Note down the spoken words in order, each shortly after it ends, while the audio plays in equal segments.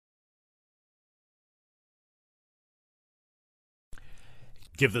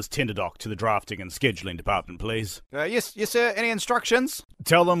Give this tender doc to the drafting and scheduling department, please. Yes, sir. Any instructions?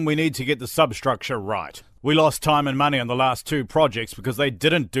 Tell them we need to get the substructure right. We lost time and money on the last 2 projects because they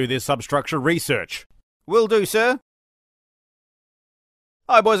didn't do their substructure research. Will do, sir.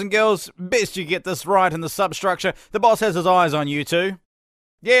 Hi, boys and girls. Best you get this right in the substructure. The boss has his eyes on you two.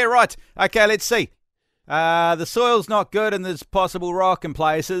 Yeah, right. Okay, let's see. The soil's not good and there's possible rock in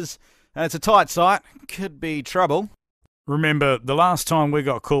places. And it's a tight site. Could be trouble. Remember, the last time we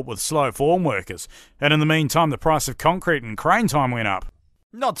got caught with slow form workers, and in the meantime the price of concrete and crane time went up.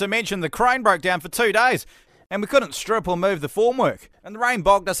 Not to mention the crane broke down for 2 days, and we couldn't strip or move the formwork, and the rain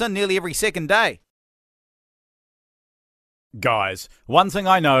bogged us in nearly every second day. Guys, one thing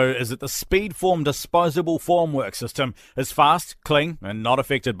I know is that the Speed Form disposable formwork system is fast, clean, and not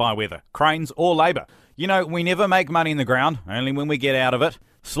affected by weather, cranes, or labour. You know, we never make money in the ground, only when we get out of it.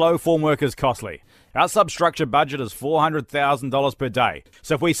 Slow formwork is costly. Our substructure budget is $400,000 per day,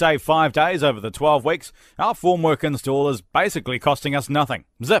 so if we save 5 days over the 12 weeks, our formwork install is basically costing us nothing.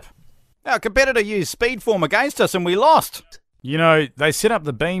 Zip. Our competitor used Speed Form against us and we lost. You know, they set up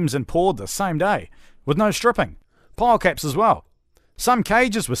the beams and poured the same day, with no stripping. Pile caps as well. Some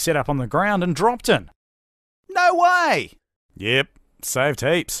cages were set up on the ground and dropped in. No way! Yep, saved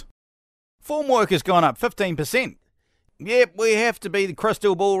heaps. Formwork has gone up 15%. Yep, we have to be the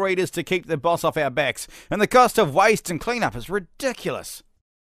crystal ball readers to keep the boss off our backs, and the cost of waste and cleanup is ridiculous.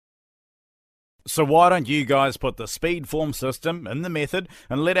 So why don't you guys put the Speed Form system in the method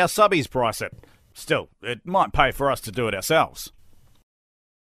and let our subbies price it? Still, it might pay for us to do it ourselves.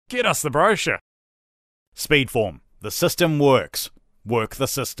 Get us the brochure. Speed Form. The system works. Work the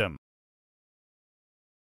system.